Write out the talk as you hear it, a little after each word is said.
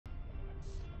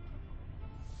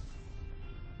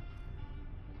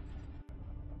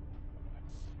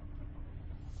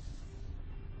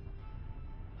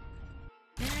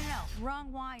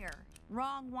Wrong wire.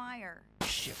 Wrong wire.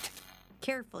 Shit.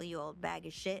 Careful, you old bag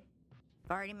of shit.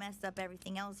 You've already messed up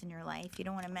everything else in your life. You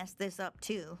don't want to mess this up,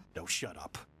 too. No, shut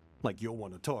up. Like you'll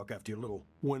want to talk after your little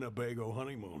Winnebago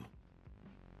honeymoon.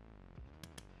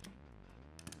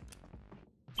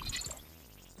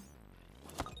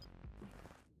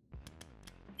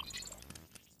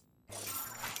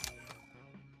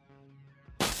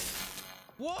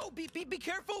 Whoa, be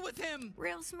careful with him!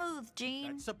 Real smooth,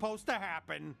 Gene. That's supposed to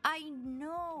happen. I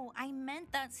know. I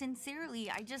meant that sincerely.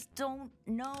 I just don't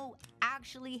know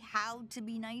actually how to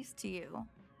be nice to you.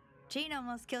 Gene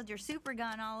almost killed your super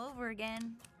gun all over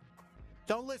again.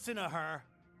 Don't listen to her.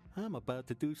 I'm about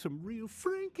to do some real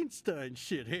Frankenstein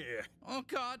shit here. Oh,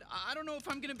 God, I don't know if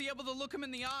I'm gonna be able to look him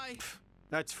in the eye.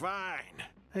 That's fine.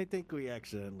 I think we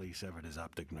accidentally severed his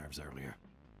optic nerves earlier.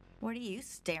 What are you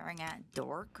staring at,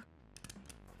 dork?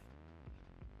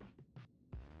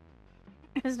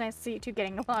 It was nice to see you two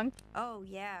getting along. Oh,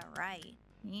 yeah, right.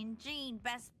 Me and Gene,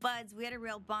 best buds. We had a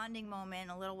real bonding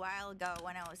moment a little while ago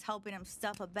when I was helping him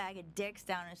stuff a bag of dicks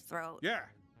down his throat. Yeah,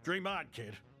 dream on,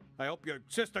 kid. I hope your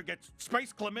sister gets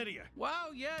space chlamydia. Wow,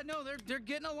 yeah, no, they're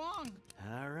getting along.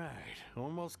 All right,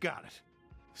 almost got it.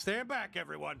 Stand back,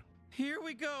 everyone. Here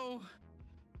we go.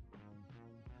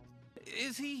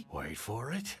 Is he? Wait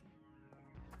for it.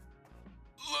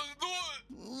 Let's do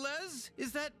it! Les?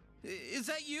 Is that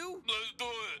you? Let's do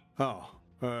it! Oh,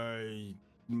 I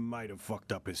might have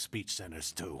fucked up his speech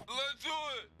centers too. Let's do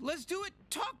it! Let's do it!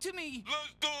 Talk to me!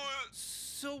 Let's do it!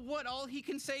 So what, all he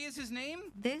can say is his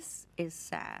name? This is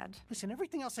sad. Listen,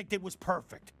 everything else I did was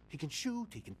perfect. He can shoot,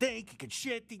 he can think, he can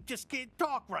shit, he just can't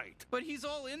talk right. But he's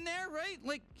all in there, right?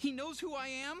 Like, he knows who I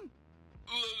am?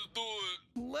 Let's do it!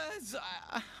 Les,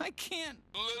 I can't.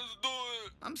 Let's do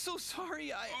it! I'm so sorry,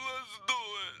 Let's do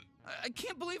it! I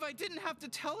can't believe I didn't have to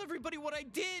tell everybody what I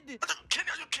did. Kenny,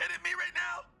 are you kidding me right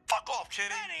now? Fuck off, Kenny!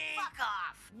 Fuck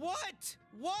off!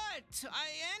 What?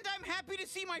 And I'm happy to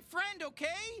see my friend,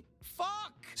 okay?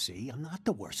 Fuck! See, I'm not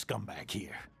the worst scumbag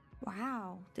here.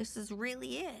 Wow, this is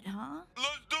really it, huh? Let's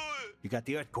do it! You got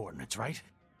the Earth coordinates, right?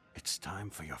 It's time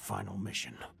for your final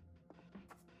mission.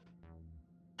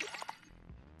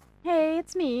 Hey,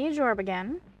 it's me, Jorb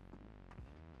again.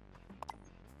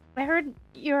 I heard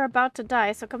you're about to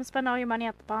die, so come spend all your money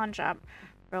at the pawn shop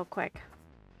real quick.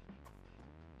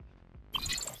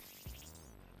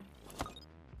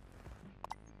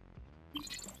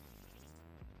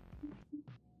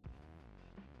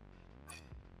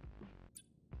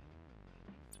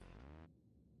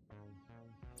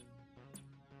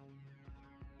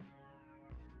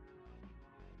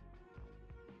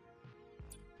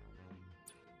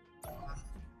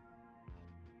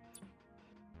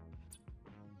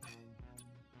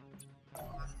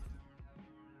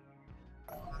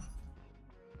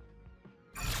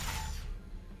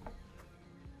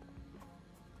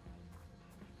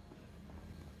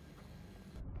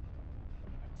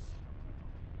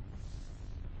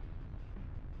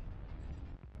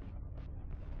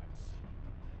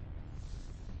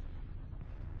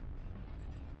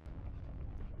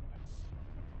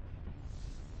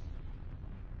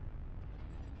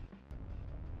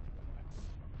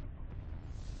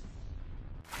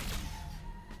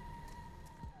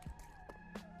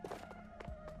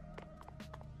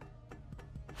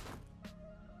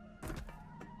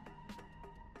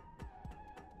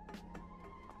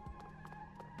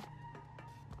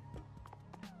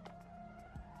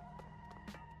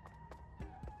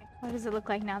 What does it look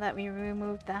like now that we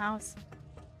removed the house?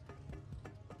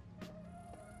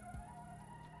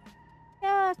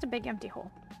 Yeah, it's a big empty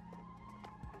hole.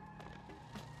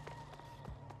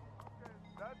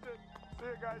 That's it. See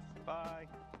you guys. Bye.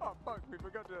 Oh, fuck, we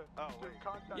forgot to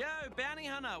contact. Yo, bounty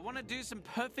hunter, want to do some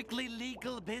perfectly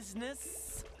legal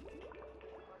business?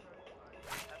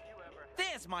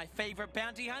 There's my favorite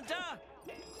bounty hunter.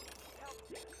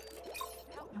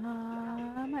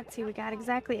 Let's see, we got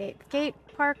exactly 8. Gate,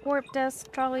 park, warp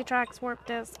disk, trolley tracks, warp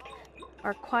disk,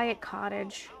 or quiet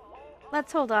cottage.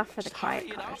 Let's hold off for the quiet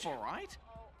Tidy it cottage. up, all right?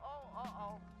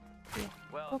 Yeah,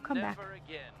 Well, we'll come back. never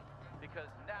again, because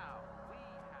now we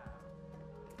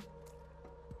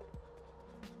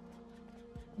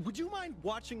have... Would you mind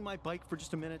watching my bike for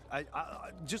just a minute? I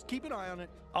just keep an eye on it.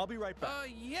 I'll be right back.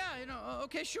 Yeah, you know,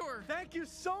 okay, sure. Thank you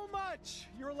so much.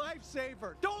 You're a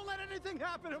lifesaver. Don't let anything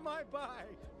happen to my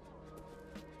bike.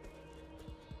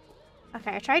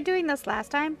 Okay, I tried doing this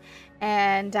last time,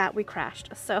 and we crashed.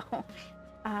 So,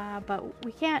 but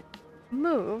we can't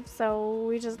move, so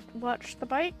we just watch the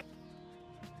bike.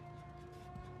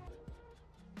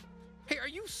 Hey, are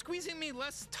you squeezing me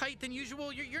less tight than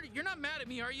usual? You're not mad at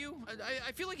me, are you?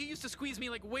 I feel like you used to squeeze me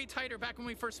like way tighter back when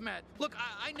we first met. Look,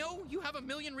 I know you have a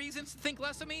million reasons to think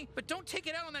less of me, but don't take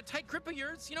it out on that tight grip of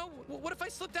yours. You know, what if I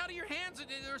slipped out of your hands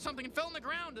or something and fell on the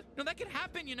ground? You know, that could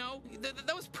happen, you know.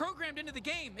 That was programmed into the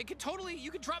game. It could totally,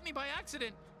 you could drop me by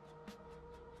accident.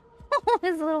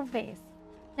 His little face.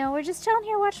 No, we're just chilling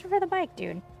here watching for the bike,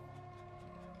 dude.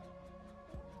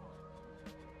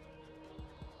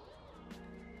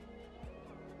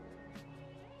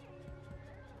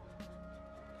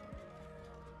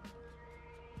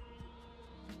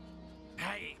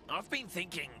 Hey, I've been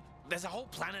thinking, there's a whole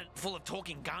planet full of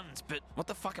talking guns, but what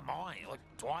the fuck am I? Like,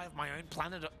 do I have my own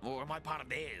planet, or am I part of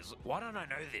theirs? Why don't I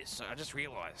know this? I just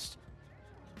realized.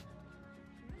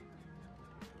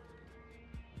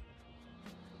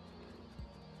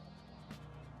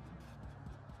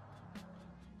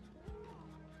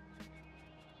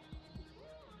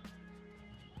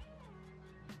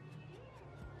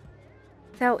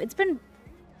 So, it's been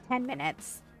 10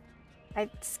 minutes. I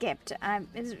skipped.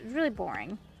 It's really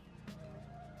boring.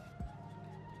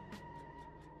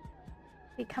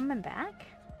 Is he coming back?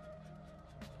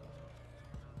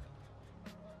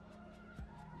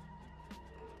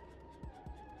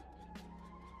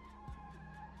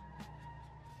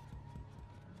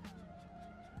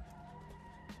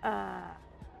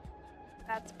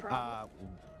 That's probably...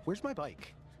 Where's my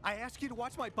bike? I asked you to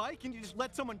watch my bike and you just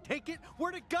let someone take it?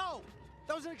 Where'd it go?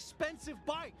 That was an expensive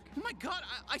bike. Oh my God,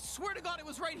 I swear to God it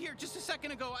was right here just a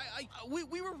second ago.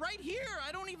 We were right here.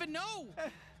 I don't even know.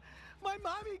 My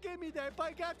mommy gave me that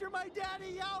bike after my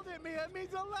daddy yelled at me. It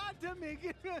means a lot to me.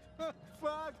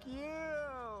 Fuck you.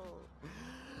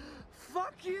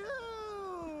 Fuck you.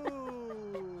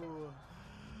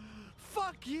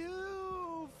 Fuck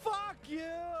you. Fuck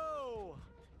you.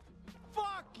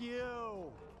 Fuck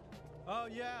you. Oh,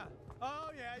 yeah.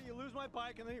 Oh, yeah. You lose my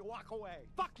bike and then you walk away.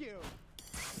 Fuck you.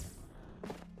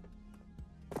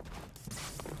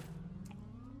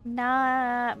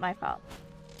 Not my fault.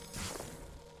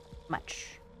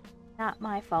 Much. Not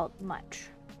my fault much.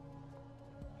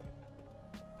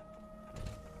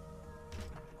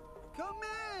 Come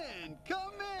in!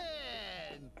 Come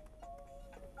in!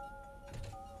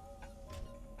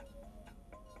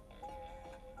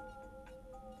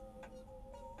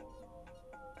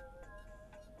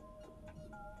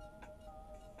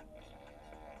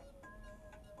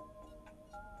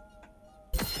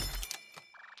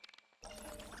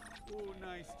 Oh,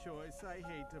 nice choice. I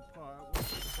hate to part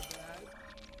with that.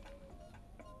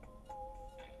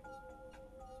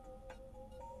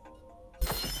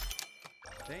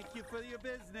 Thank you for your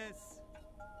business.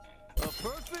 A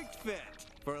perfect fit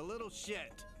for a little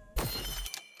shit.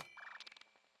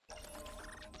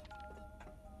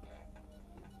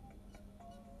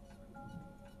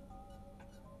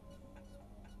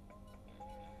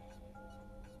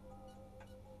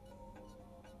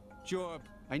 Jorb,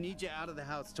 I need you out of the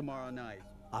house tomorrow night.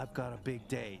 I've got a big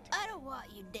date. I don't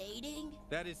want you dating.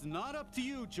 That is not up to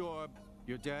you, Jorb.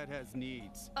 Your dad has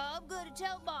needs. I'm gonna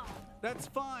tell Mom. That's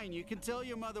fine. You can tell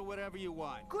your mother whatever you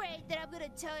want. Great, then I'm gonna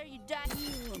tell her you died.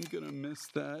 Oh, I'm gonna miss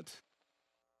that.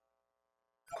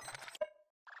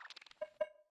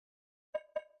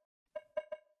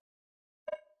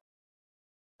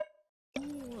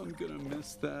 Oh, I'm gonna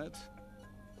miss that.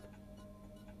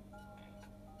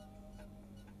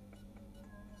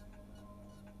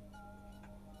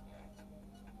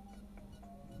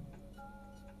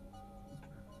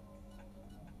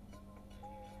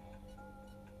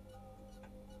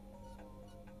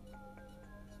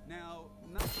 Now,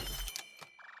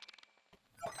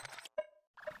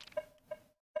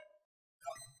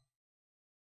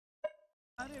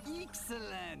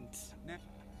 excellent. Now,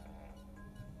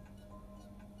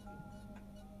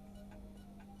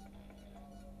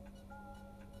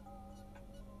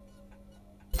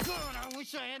 God, I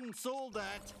wish I hadn't sold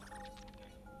that.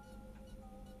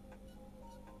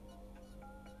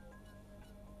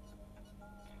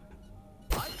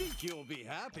 I think you'll be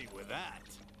happy with that.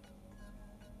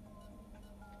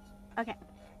 Okay.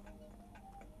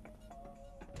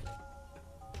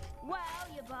 Wow,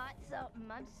 you bought something.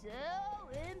 I'm so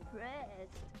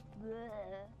impressed. Bleh.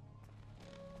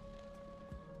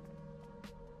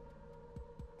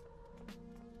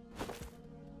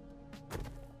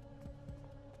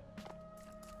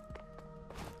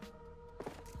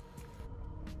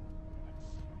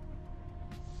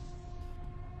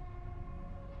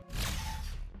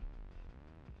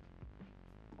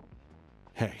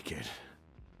 Hey, kid.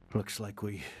 Looks like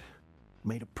we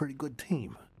made a pretty good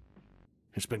team.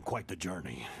 It's been quite the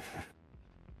journey.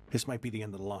 This might be the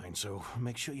end of the line, so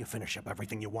make sure you finish up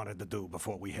everything you wanted to do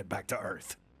before we head back to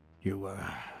Earth. You,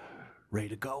 ready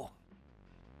to go?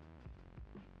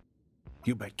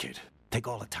 You bet, kid. Take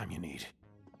all the time you need.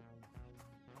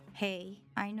 Hey,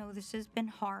 I know this has been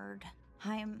hard.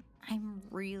 I'm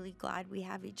really glad we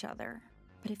have each other.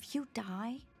 But if you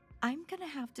die, I'm gonna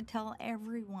have to tell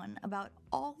everyone about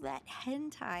all that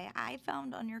hentai I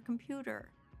found on your computer.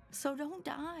 So don't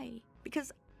die,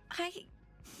 because I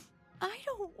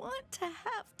don't want to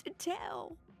have to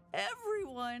tell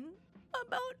everyone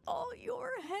about all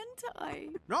your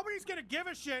hentai. Nobody's gonna give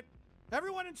a shit.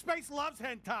 Everyone in space loves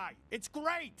hentai. It's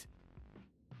great.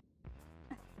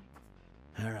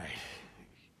 All right.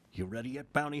 You ready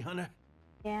yet, bounty hunter?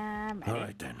 Yeah, I'm ready. All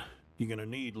right, then. You're gonna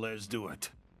need Let's Do It.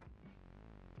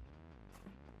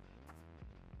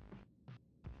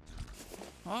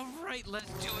 All right,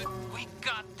 let's do it. We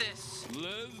got this.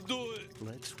 Let's do it.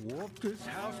 Let's warp this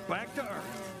house back to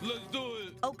Earth. Let's do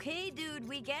it. Okay, dude,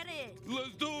 we get it.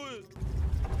 Let's do it.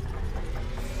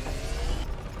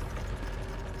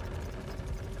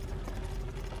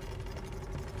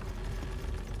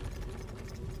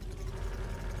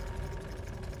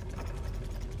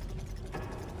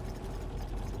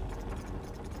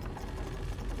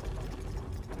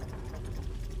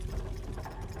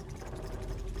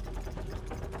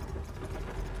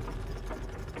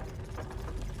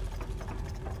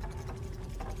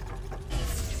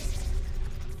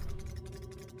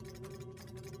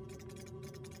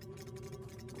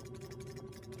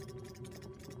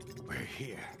 We're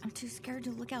here. I'm too scared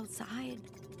to look outside.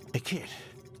 Hey, kid.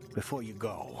 Before you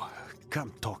go,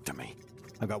 come talk to me.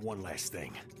 I got one last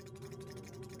thing.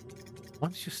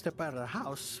 Once you step out of the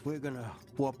house, we're gonna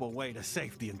warp away to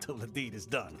safety until the deed is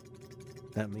done.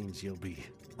 That means you'll be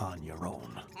on your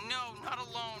own. No, not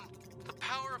alone. The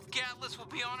power of Gatlas will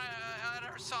be on at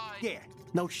our side. Yeah,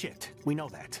 no shit. We know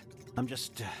that. I'm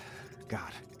just,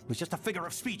 God, it was just a figure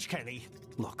of speech, Kenny.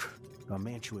 Look,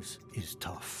 Garmantuous is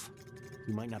tough.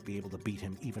 You might not be able to beat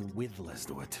him even with Let's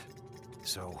Do It.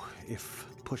 So, if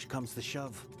push comes to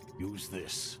shove, use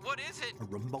this. What is it? A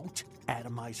remote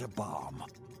atomizer bomb.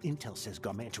 Intel says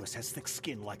Garmantuous has thick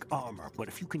skin like armor, but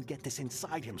if you can get this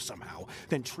inside him somehow,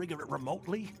 then trigger it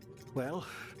remotely, well,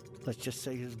 let's just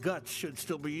say his guts should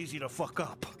still be easy to fuck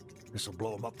up. This'll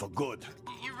blow him up for good.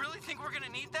 You really think we're gonna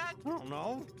need that? I don't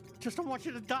know. Just don't want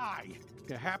you to die.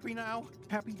 You happy now?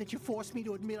 Happy that you forced me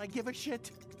to admit I give a shit?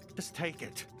 Just take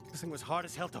it. This thing was hard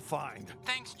as hell to find.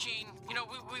 Thanks, Gene. You know,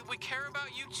 we care about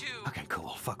you too. Okay,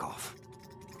 cool. Fuck off.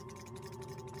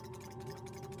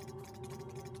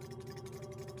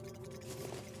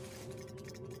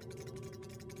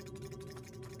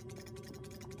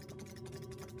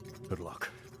 Good luck.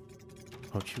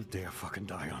 Don't you dare fucking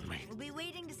die on me. We'll be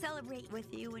waiting to celebrate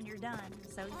with you when you're done,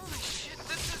 so... Holy shit,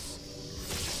 this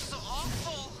is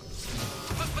awful.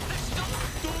 But there's still...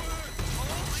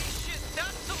 Holy shit,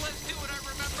 that's the Let's Do It I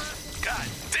remember. God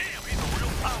damn, he's a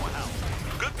real powerhouse.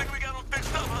 Good thing we got him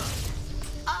fixed up, huh?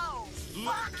 Oh,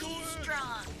 fuck, he's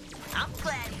strong. I'm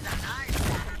glad he's on our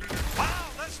side. Wow,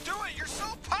 let's do it. You're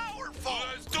so powerful.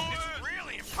 Let's do it. It's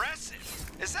really impressive.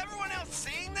 Is everyone else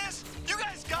seeing this? You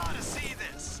guys gotta see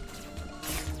this.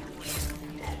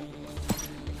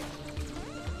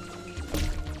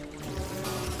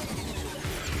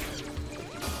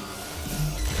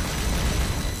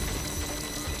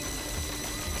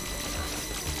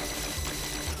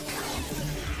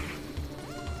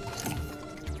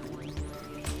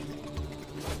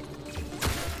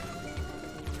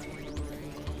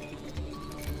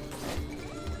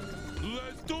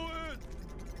 Let's do it.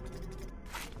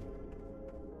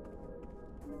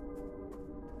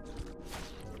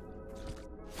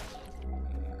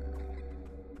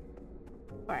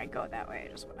 Before I go that way,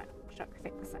 I just want to check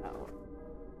things out.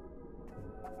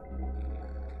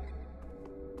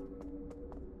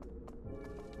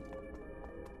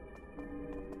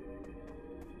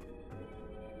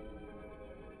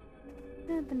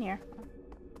 Been here.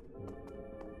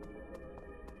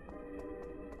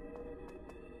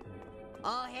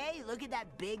 Oh, hey, look at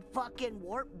that big fucking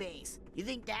warp base. You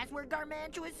think that's where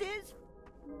Garmantuous is?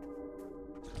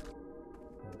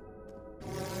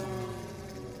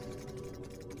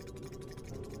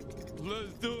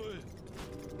 Let's do it.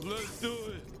 Let's do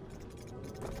it.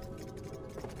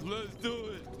 Let's do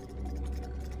it.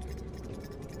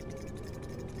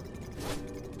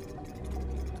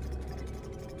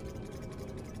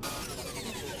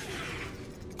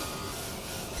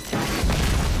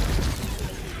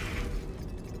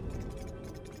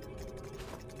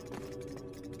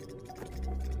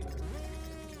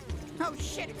 Oh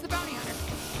shit, it's the bounty hunter.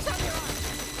 So you're on.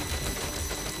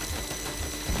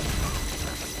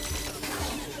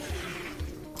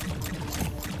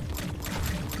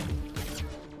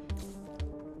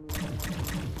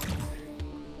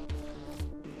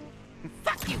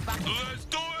 Let's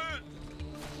do it!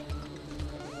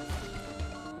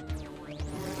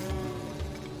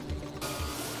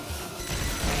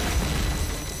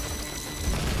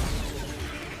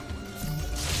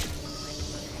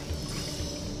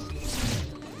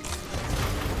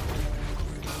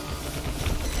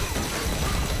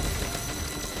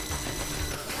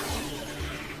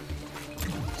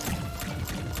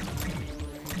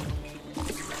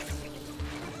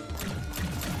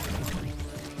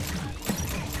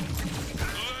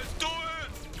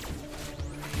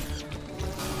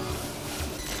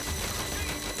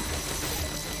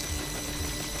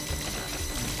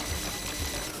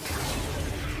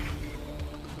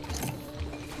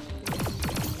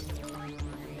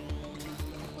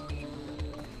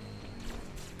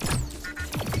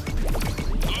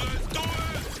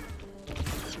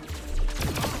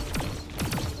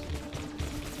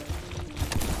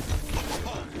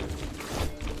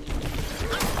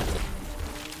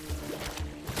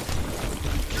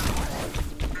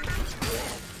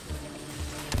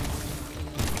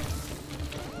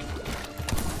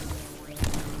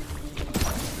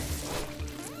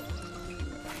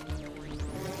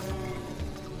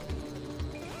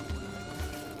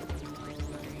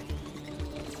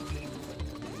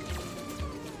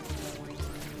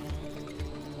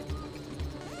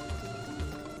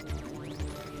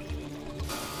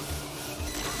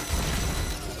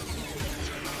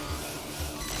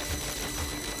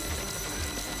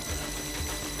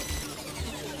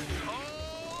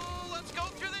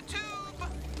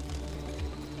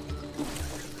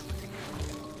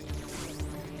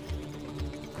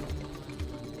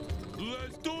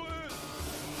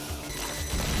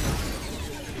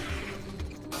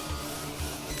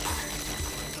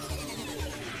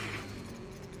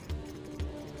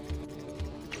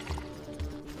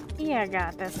 Yeah, I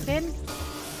got this, kid.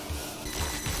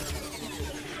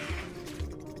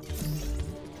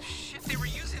 Shit, they were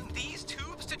using these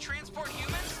tubes to transport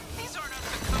humans? These aren't up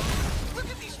to code. Look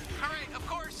at these. Alright, of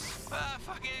course.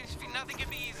 Fuck it. Nothing can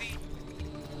be easy.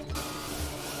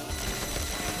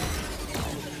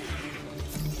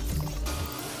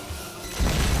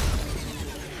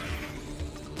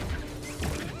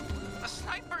 A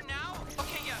sniper now?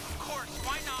 Okay, yeah, of course.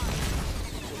 Why not?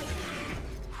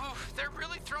 Whew, they're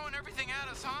really throwing everything at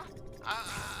us, huh? I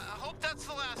hope that's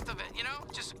the last of it, you know?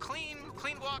 Just a clean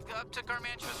walk up to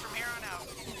Garmantuous from here on out.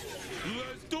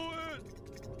 Let's do it!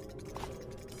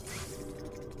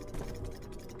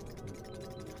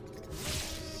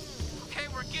 Okay,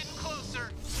 we're getting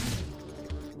closer.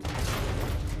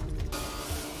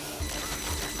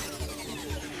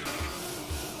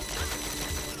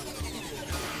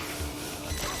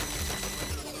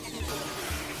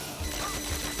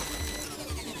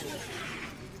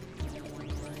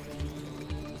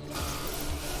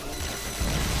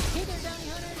 Hey there, bounty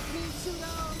hunters! Me,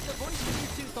 Pseudo, the voice of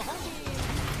YouTube, the whole game.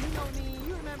 You know me,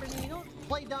 you remember me. Don't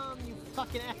play dumb, you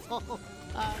fucking asshole.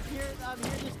 I'm here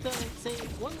just to say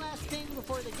one last thing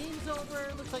before the game's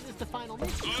over. Looks like it's the final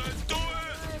mission. Let's do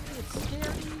it! It's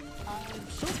scary. I'm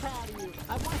so proud of you.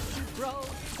 I watched you grow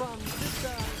from just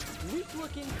a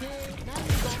weak-looking kid. Now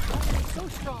you're so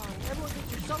strong. Everyone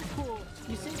thinks you're so cool.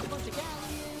 You saved a bunch of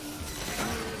galleons.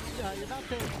 You're about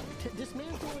to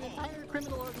dismantle an entire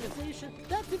criminal organization.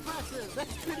 That's impressive.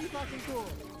 That's pretty fucking cool.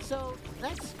 So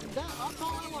that's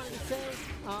all I wanted to say.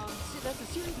 That's a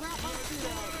series wrap up.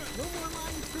 No more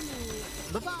lines for me.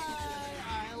 Bye-bye.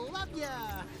 I love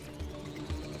ya.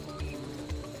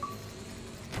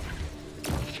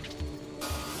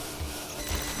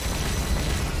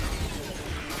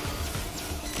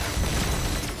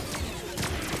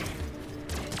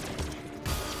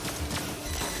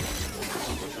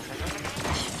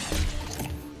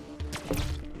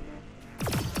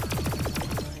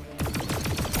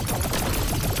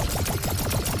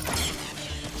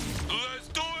 Let's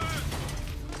do it!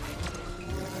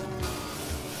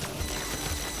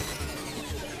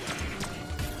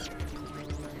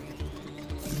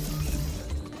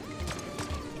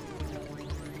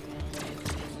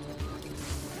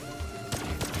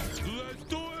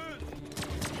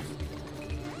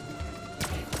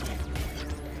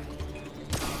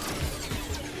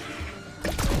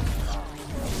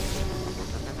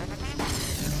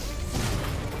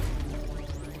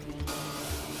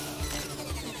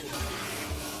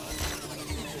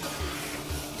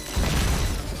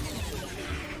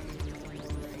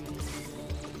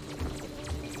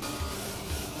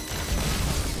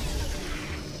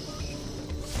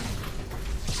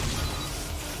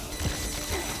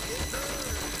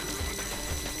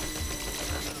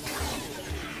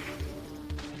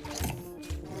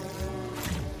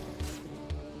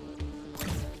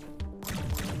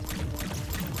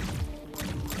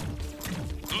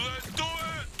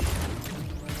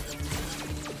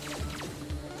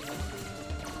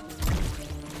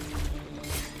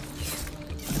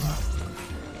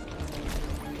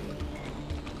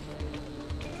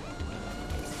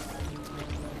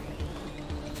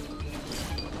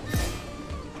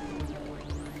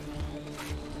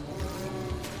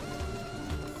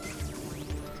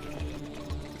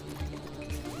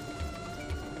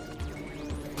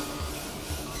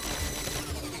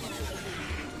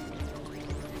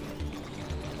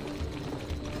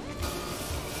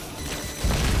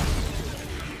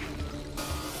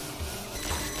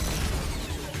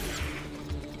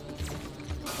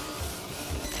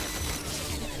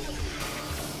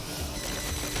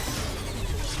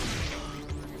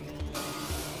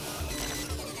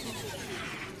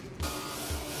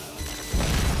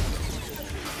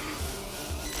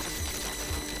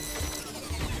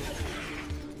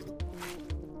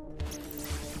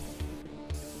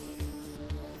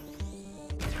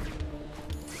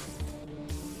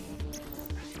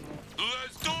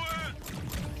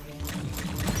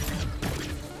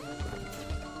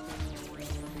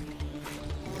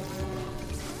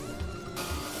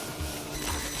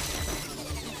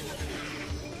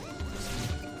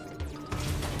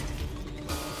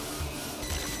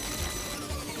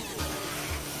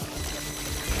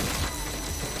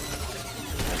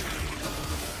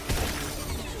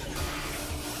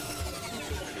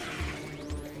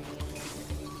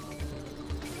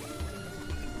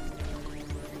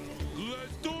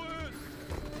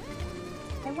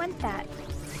 I want that.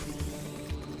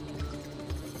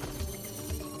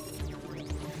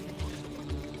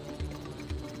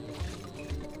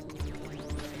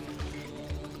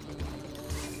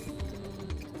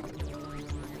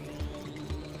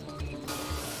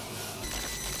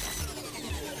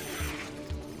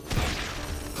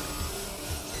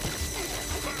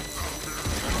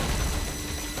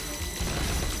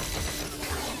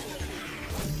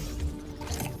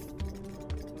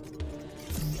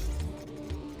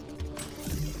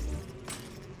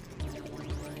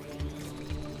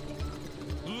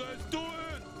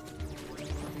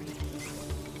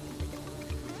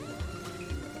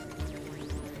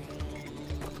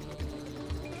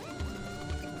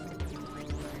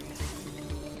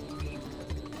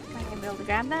 Be able to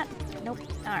grab that? Nope.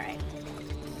 Alright.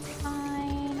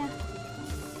 Fine.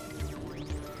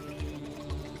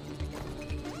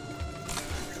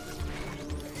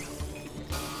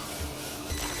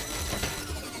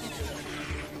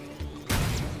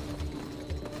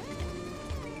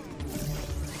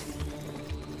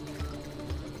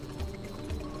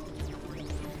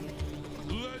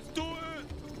 Let's do it!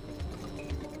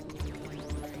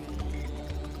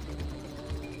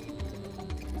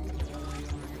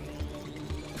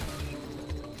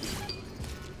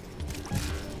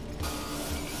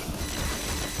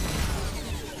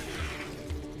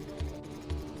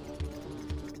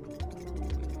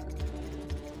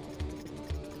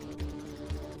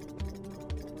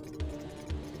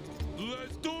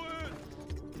 Let's do it!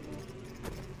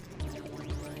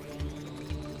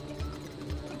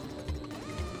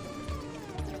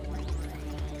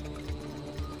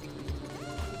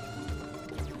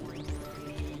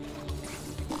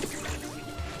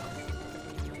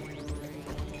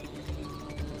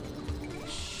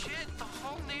 Shit, the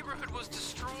whole neighborhood was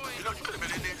destroyed. You know, you could have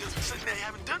been in there just sitting there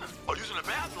having dinner or using the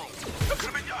bathroom. That could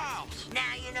have been your house.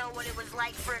 Now you know what it was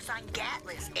like for us on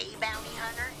Gatlas, bounty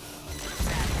hunter?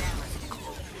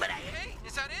 But Hey,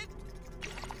 is that it?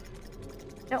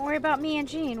 Don't worry about me and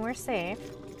Jean. We're safe.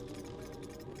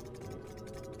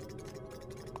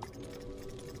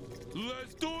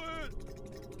 Let's do it!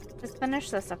 Just finish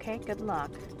this, okay? Good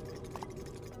luck.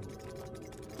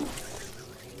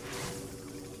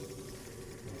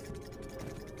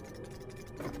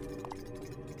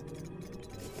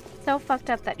 So fucked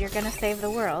up that you're gonna save the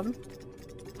world.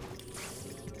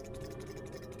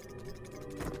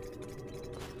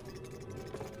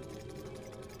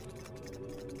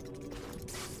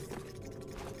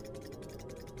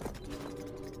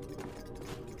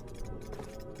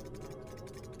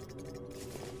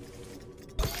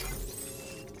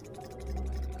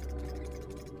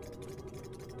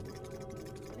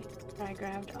 I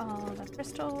grabbed all the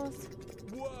crystals.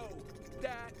 Whoa,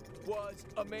 that was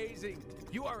amazing.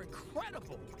 You are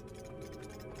incredible.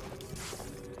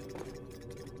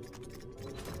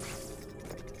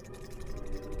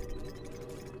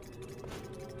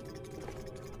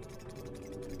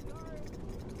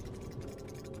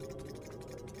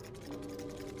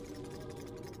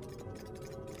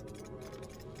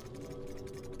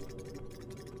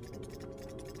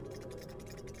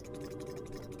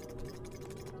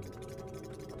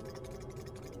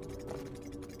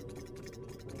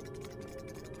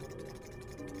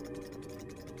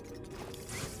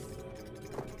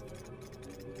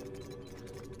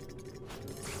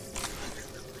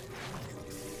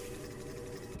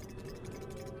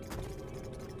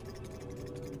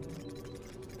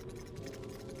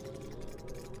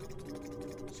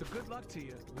 So good luck to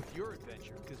you with your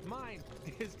adventure, because mine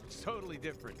is totally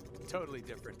different. Totally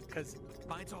different. Because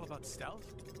mine's all about stealth,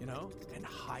 you know, and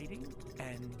hiding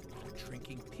and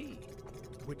drinking tea,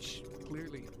 which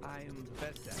clearly I am the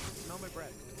best at. Smell my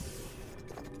breath.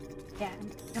 Yeah,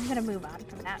 I'm gonna move on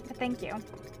from that, but thank you.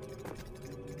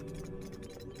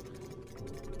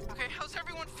 Okay, how's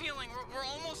everyone feeling? We're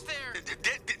almost there.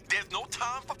 There's no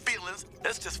time for feelings.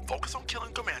 Let's just focus on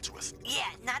killing Garmantuous. yeah,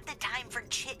 not the time for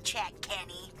chit-chat,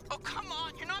 Kenny. Oh, come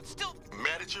on, you're not still...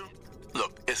 Mad at you?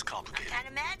 Look, it's complicated.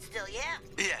 Kinda mad still, yeah.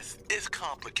 Yes, it's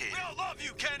complicated. We all love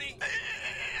you, Kenny!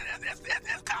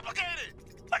 It's complicated!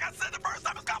 Like I said the first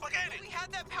time, it's complicated! We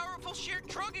had that powerful shared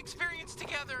drug experience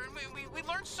together, and we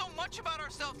learned so much about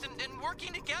ourselves and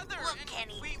working together. Look, and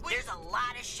Kenny, we... there's a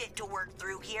lot of shit to work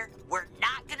through here. We're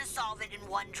not gonna solve it in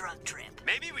one drug trip.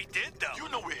 Maybe we did, though. You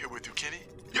know we're here with you, Kenny.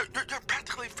 You're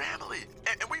practically family,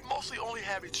 and we mostly only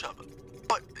have each other.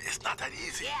 But it's not that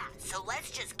easy. Yeah, so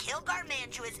let's just kill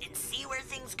Garmantuous and see where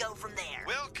things go from there.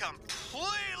 We'll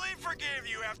completely forgive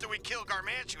you after we kill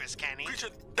Garmantuous, Kenny. Creature,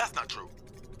 that's not true.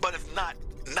 But it's not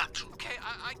true. Okay,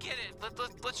 I get it.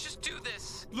 Let's just do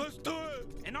this. Let's do it!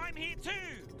 And I'm here too!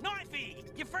 Knifey,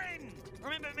 your friend!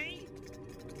 Remember me?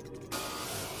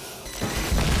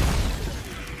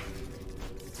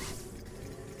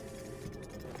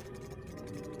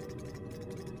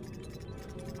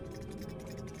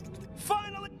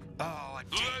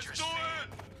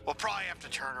 probably have to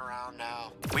turn around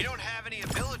now. We don't have any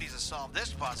abilities to solve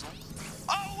this puzzle.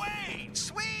 Oh, wait!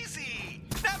 Sweezy!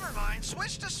 Never mind,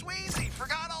 switch to Sweezy.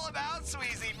 Forgot all about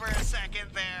Sweezy for a second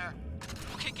there.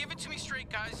 Okay, give it to me straight,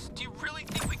 guys. Do you really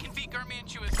think we can beat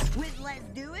Garmantuous? With Let's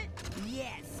Do It?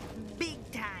 Yes, big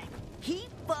time. He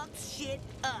fucks shit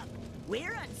up.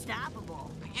 We're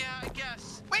unstoppable. Yeah, I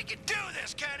guess. We can do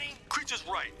this, Kenny! Creature's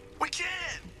right. We can!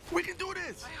 We can do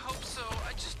this! I hope so.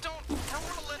 I just don't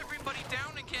want to let everybody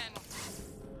down again.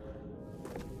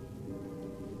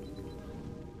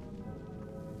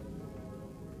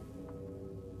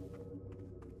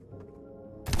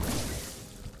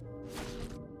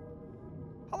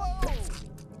 Hello!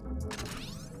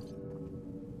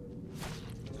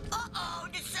 Uh-oh,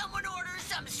 did someone order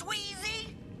some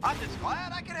Sweezy? I'm just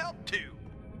glad I can help, too.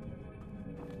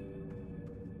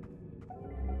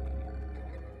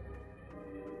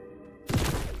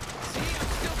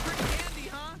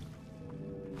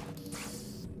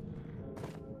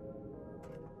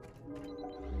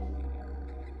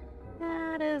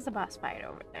 That is a boss fight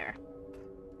over there.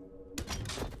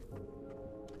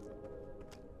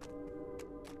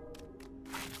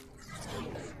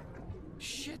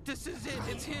 Shit, this is it.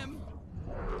 It's him.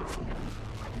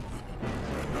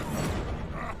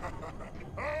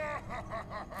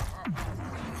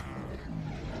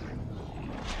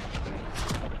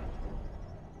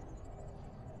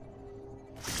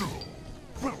 So,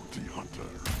 bounty hunter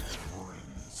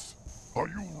friends, are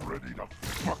you ready to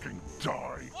fucking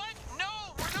die? What?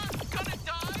 No, we're not gonna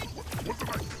die. Wasn't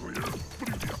I clear? What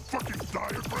do you need, a fucking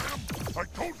diagram? I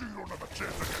told you you don't have a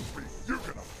chance against me. You're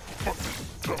gonna fucking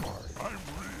die. I'm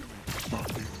really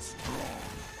fucking strong.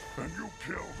 And you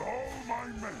killed all my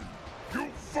men.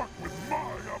 You fucked with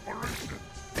my operations.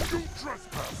 You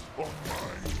trespassed on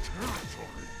my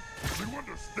territory. So you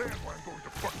understand why I'm going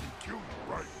to fucking kill you,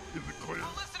 right? Is it clear?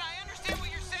 Well, listen, I understand what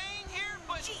you're saying here,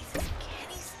 but... Jesus,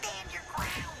 Kenny, stand your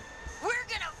ground. We're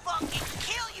gonna fucking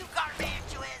kill you,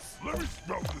 Garmantuous. Let me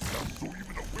spell this out so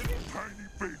even a little tiny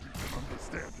baby can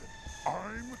understand it.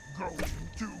 I'm going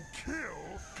to kill,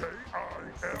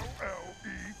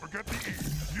 K-I-L-L-E, forget the E,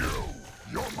 you.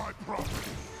 You're my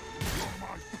property. You're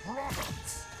my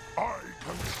products. I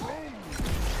control you.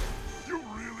 You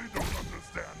really don't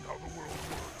understand how the world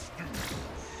works, do you?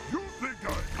 You think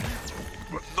I'm evil,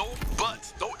 but... No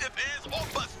buts, no ifs, ands, or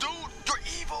buts, dude. You're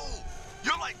evil.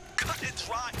 You're like cut and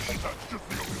dry evil. That's just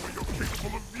the only way you're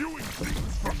capable of viewing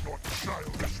things from your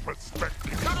childish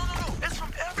perspective. No. It's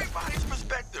from everybody's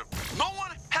perspective. No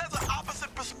one has the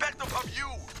opposite perspective of you.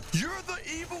 You're the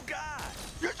evil guy.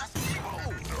 You're just evil.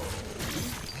 No,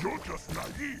 you're just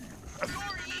naive.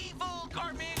 You're evil,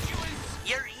 Garmantuous.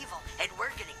 You're evil, and we're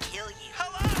gonna kill you.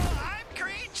 Hello, I'm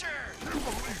Creature. You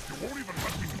believe you won't even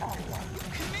let me monologue.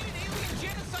 We've committed alien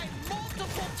genocide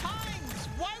multiple times.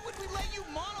 Why would we let you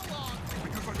monologue?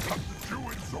 Because I've got to do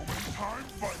it so many times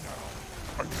by now.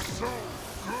 I'm so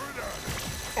good at it.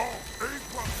 Oh, A+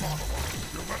 monologue.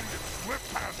 You're letting it slip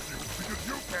past you because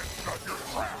you can't shut your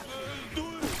trap. Do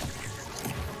it.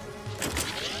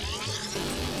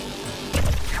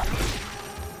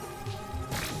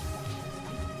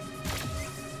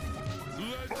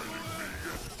 Fighting me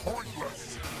is pointless.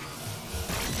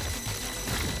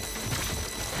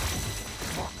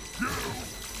 Fuck you.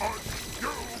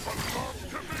 You belong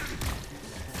to me.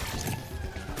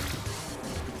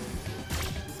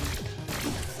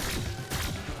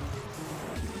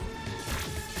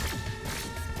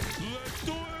 Let's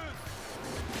do it!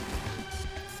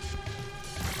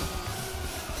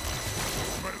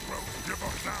 May as well give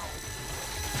up now.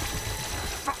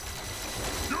 Fuck.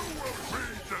 You will be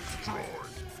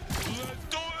destroyed. Let's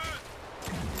do it!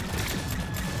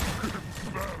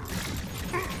 Embarrassing.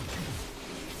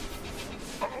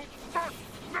 Oh, fuck!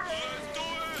 No! Let's do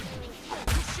it! Oh,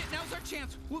 shit, now's our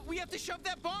chance. We have to shove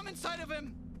that bomb inside of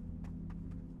him.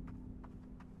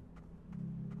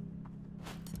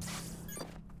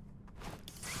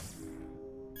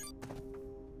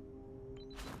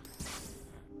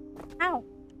 Ow.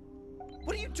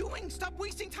 What are you doing? Stop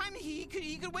wasting time. He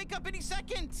could wake up any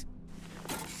second.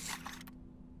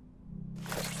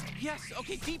 Yes,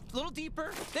 okay, little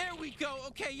deeper. There we go.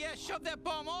 Okay, yeah, shove that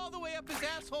bomb all the way up his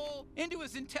asshole into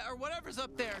his or whatever's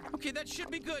up there. Okay, that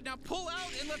should be good. Now pull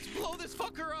out and let's blow this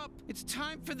fucker up. It's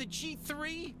time for the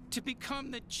G3 to become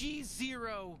the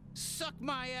G0. Suck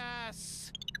my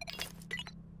ass.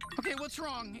 Okay, what's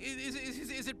wrong?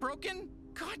 Is it broken?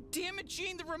 God damn it,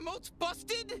 Gene, the remote's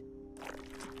busted?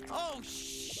 Oh,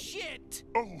 shit!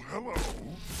 Oh, hello.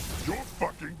 You're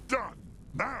fucking done.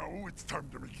 Now it's time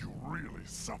to make you really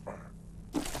suffer.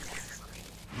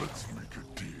 Let's make a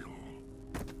deal.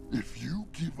 If you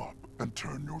give up and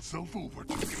turn yourself over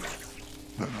to me,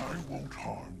 then I won't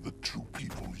harm the two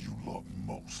people you love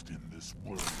most in this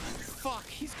world. Fuck,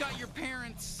 he's got your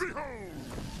parents. Behold!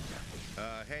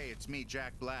 Hey, it's me,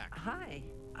 Jack Black. Hi,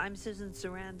 I'm Susan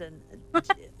Sarandon.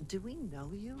 Do we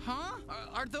know you? Huh?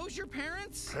 Are those your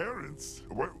parents? Parents?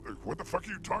 What the fuck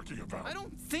are you talking about? I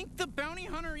don't think the bounty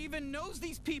hunter even knows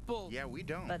these people. Yeah, we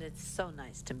don't. But it's so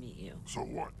nice to meet you. So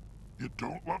what? You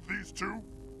don't love these two?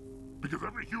 Because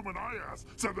every human I asked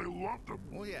said they loved them.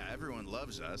 Well, yeah, everyone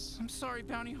loves us. I'm sorry,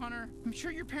 bounty hunter. I'm sure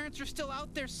your parents are still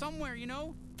out there somewhere, you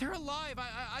know? They're alive.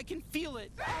 I can feel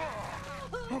it.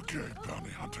 Okay, bounty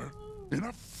hunter.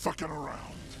 Enough fucking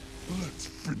around. Let's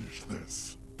finish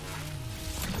this.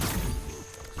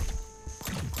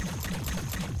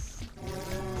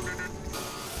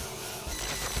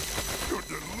 You're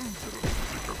delusional.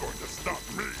 Think you're going to stop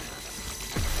me?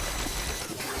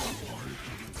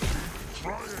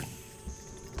 Trying.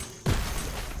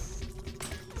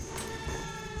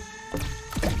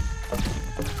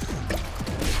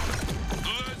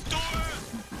 Let's do it!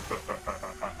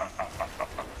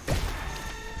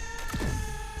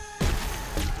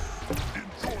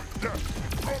 Enjoy death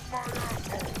from my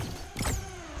asshole!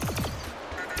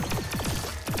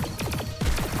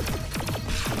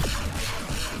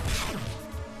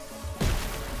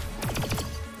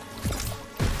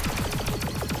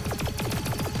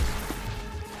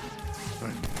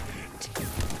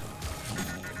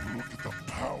 Look at the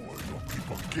power your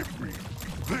people give me.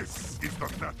 This is the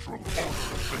natural order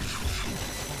of things.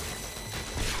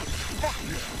 Fuck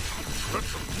yeah! That's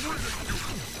some brilliant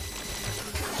humor!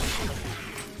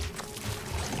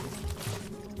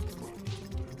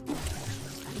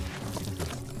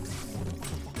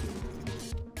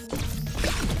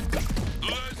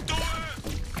 Let's do it!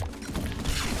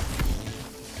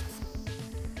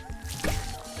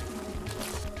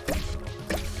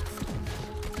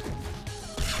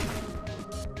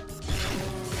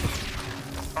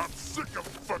 I'm sick of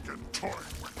fucking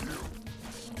toying with you.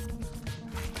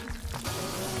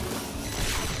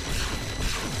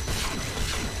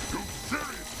 You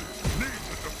seriously need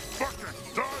to fucking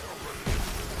die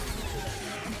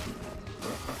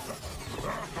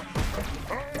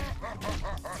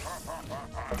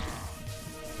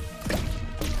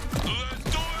Let's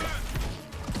do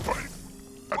it!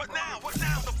 What now? What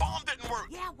now? The bomb didn't work.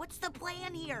 Yeah, what's the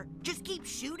plan here? Just keep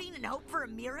shooting and hope for a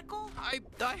miracle? I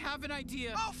have an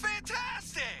idea. Oh,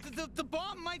 fantastic! The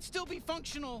bomb might still be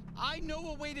functional. I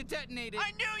know a way to detonate it.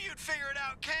 I knew you'd figure it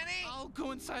out, Kenny! I'll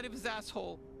go inside of his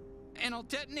asshole, and I'll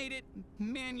detonate it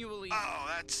manually. Oh,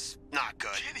 that's not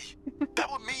good. Kenny, that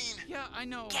would mean... Yeah, I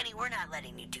know. Kenny, we're not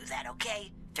letting you do that,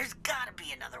 okay? There's gotta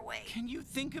be another way. Can you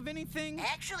think of anything?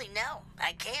 Actually, no,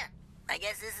 I can't. I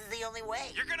guess this is the only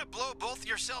way. You're gonna blow both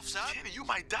yourselves up? Kenny, you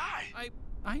might die.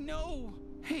 I know.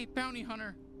 Hey, bounty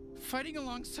hunter. Fighting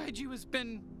alongside you has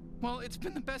been, well, it's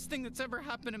been the best thing that's ever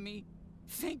happened to me.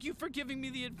 Thank you for giving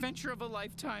me the adventure of a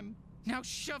lifetime. Now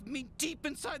shove me deep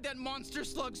inside that monster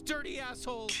slug's dirty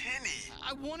asshole. Kenny.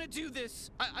 I want to do this.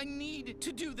 I need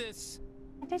to do this.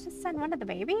 Did I just send one of the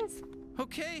babies?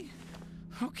 Okay.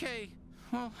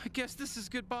 Well, I guess this is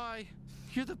goodbye.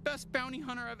 You're the best bounty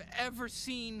hunter I've ever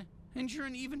seen. And you're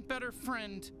an even better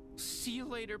friend. See you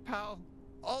later, pal.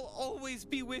 I'll always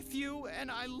be with you,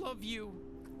 and I love you.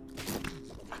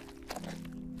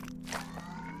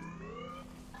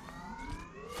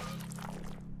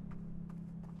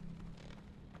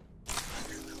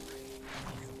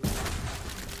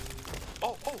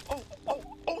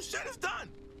 Oh, shit, it's done.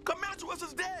 Garmantuous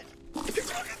is dead.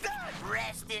 He's fucking dead.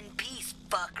 Rest in peace,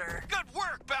 fucker. Good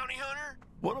work, bounty hunter!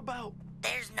 What about...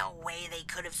 There's no way they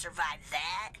could have survived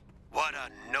that. What a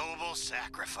noble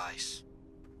sacrifice.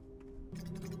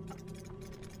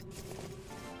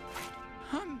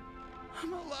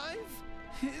 I'm alive?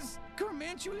 Is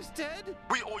Garmantuous dead?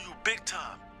 We owe you big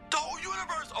time. The whole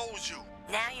universe owes you.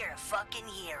 Now you're a fucking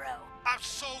hero. I'm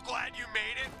so glad you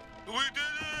made it. We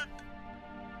did it!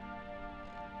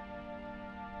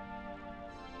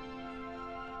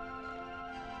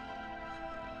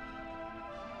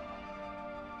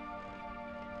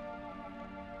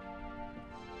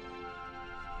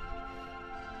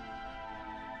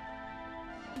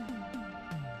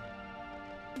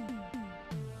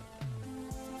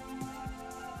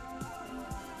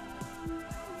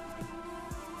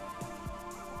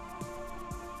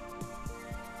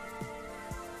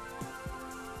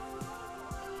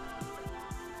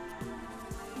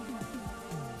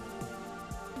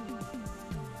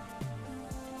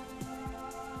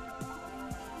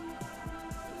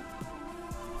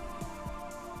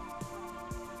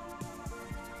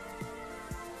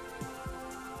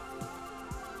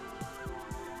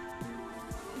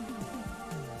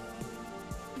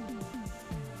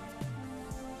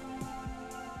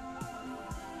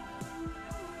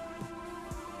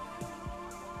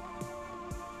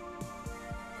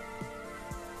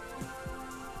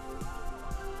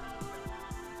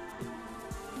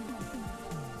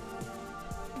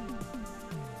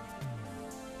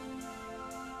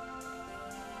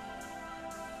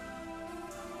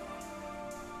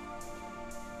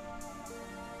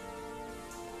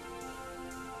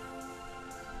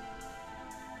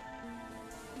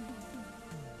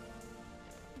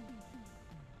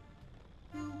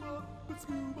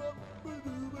 I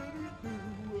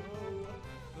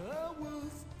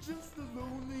was just a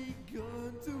lonely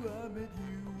gun till I met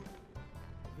you.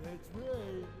 That's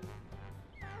right.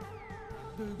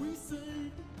 Then we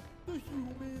saved the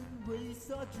human race,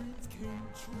 our dreams came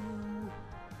true.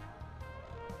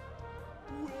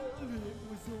 Well, it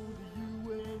was only you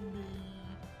and me,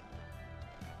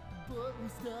 but we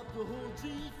stopped the whole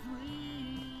G3,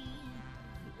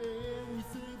 and we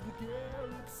saved the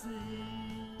galaxy.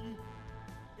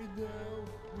 And now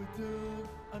we're done,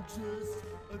 I'm just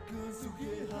a gun, so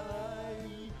get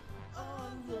high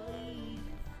on life.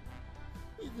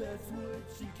 That's what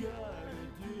you gotta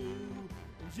do,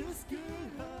 just get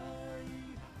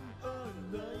high on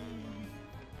life.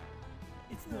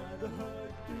 It's not a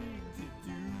hard thing to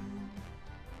do.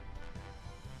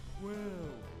 Well,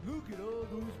 look at all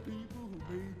those people who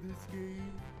made this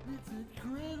game. It's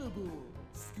incredible.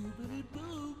 Scoopity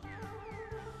boop.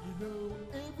 You know,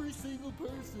 every single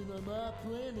person on my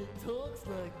planet talks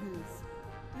like this.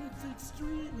 It's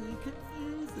extremely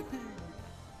confusing.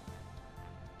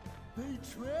 They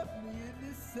trapped me in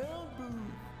this sound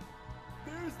booth.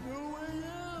 There's no way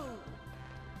out.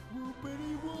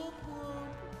 Whoopity whoop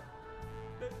whoop.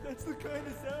 That's the kind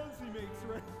of sounds he makes,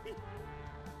 right?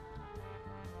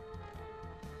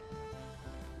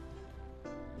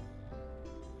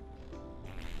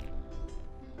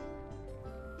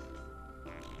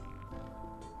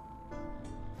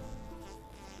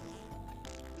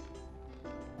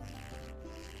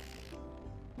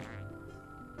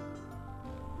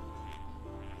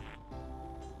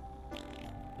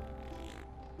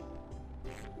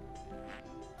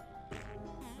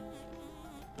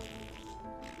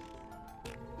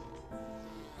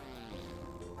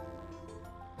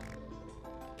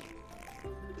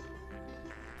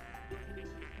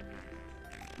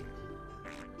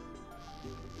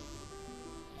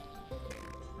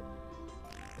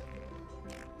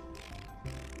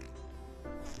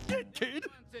 Did, kid!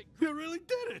 You really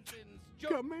did it!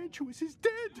 Garmantuous is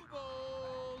dead!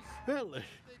 Well,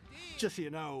 just so you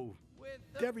know,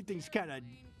 everything's kinda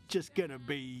just gonna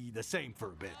be the same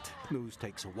for a bit. News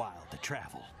takes a while to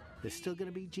travel. There's still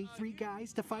gonna be G3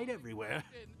 guys to fight everywhere.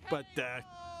 But,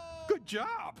 good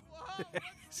job!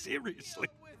 Seriously.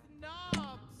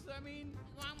 Knobs. I mean,